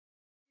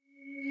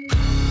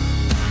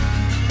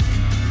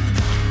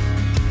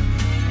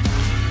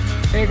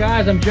Hey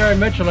guys, I'm Jerry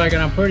Miculek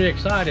and I'm pretty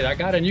excited. I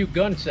got a new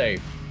gun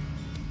safe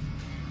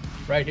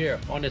right here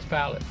on this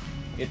pallet.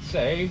 It's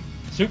a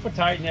Super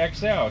Titan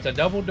XL. It's a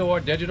double door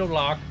digital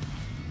lock,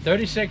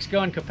 36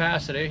 gun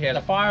capacity. It has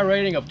a fire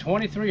rating of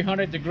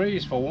 2300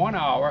 degrees for 1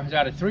 hour. It's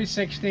got a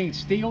 3/16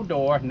 steel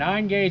door,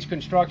 9-gauge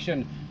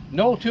construction,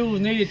 no tools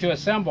needed to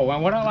assemble.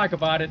 And what I like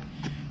about it,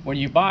 when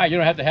you buy, you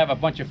don't have to have a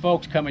bunch of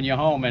folks come in your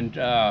home and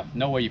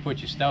know where you put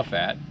your stuff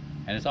at.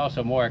 And it's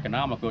also more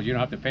economical. You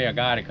don't have to pay a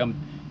guy to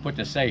come put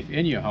the safe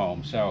in your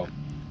home. So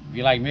if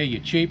you're like me,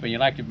 you're cheap and you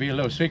like to be a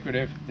little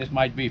secretive, this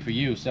might be for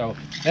you. So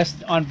let's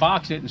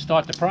unbox it and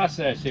start the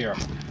process here.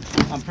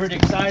 I'm pretty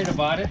excited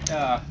about it.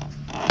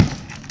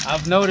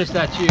 I've noticed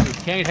that you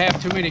can't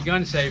have too many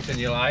gun safes in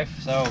your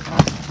life. So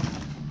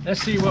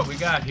let's see what we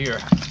got here.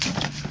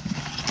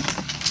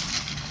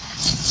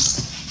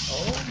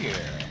 Oh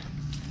yeah.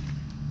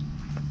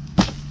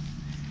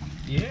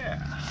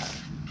 Yeah,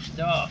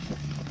 stuff.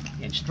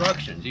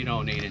 Instructions, you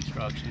don't need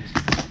instructions.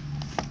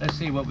 Let's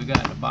see what we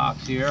got in the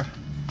box here.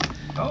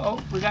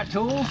 Oh, we got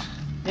tools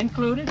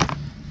included.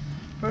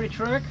 Pretty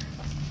trick.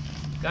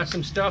 Got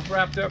some stuff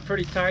wrapped up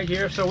pretty tight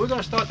here. So we're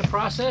gonna start the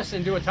process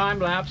and do a time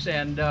lapse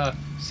and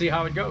see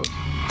how it goes.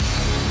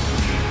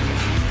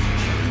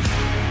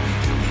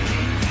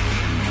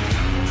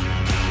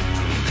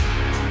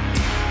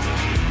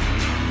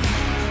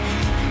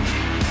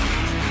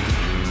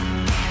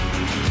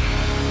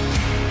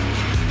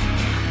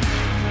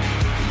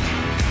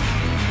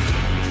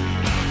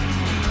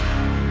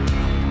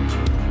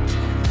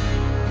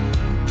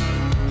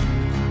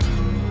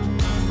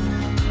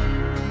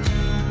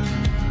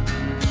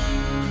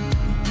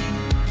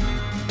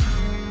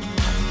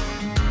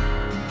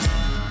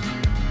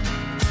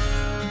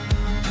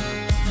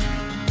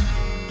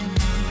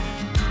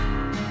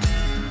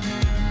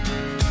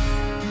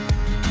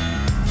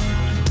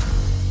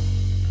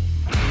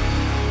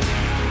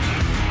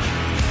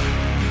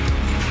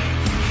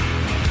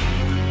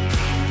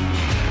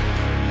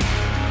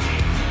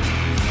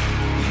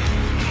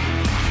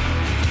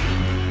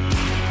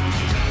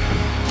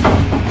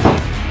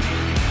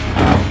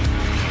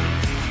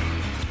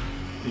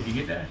 Did you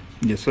get that?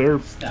 Yes, sir.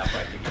 Stop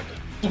right there.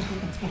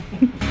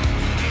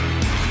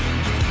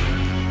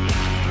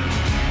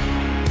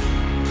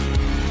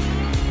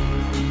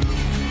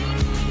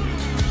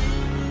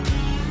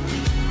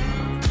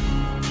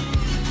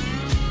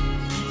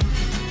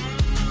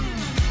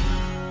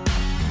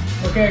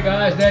 Okay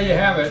guys, there you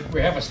have it.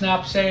 We have a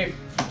snap safe,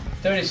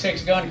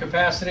 36 gun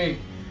capacity,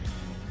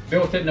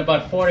 built it in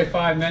about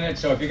 45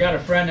 minutes. So if you got a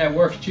friend that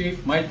works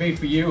cheap, might be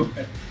for you.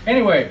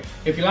 Anyway,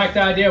 if you like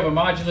the idea of a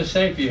modular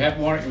safe, you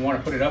want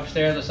to put it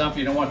upstairs or something,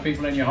 you don't want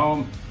people in your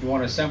home, you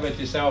want to assemble it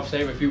yourself,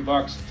 save a few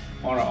bucks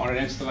on an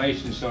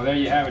installation. So there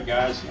you have it,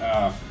 guys.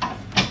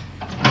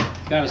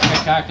 Got a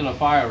spectacular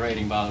fire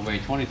rating, by the way,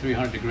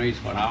 2300 degrees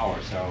for an hour.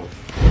 So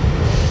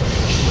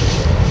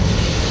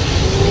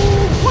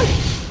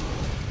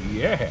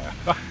yeah.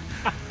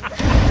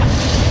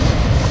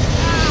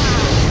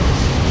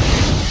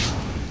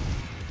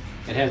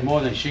 It has more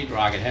than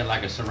sheetrock. It had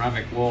like a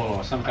ceramic wall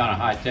or some kind of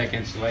high-tech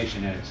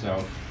insulation in it.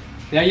 So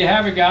there you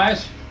have it,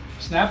 guys.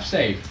 Snap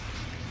safe.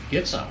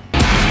 Get some.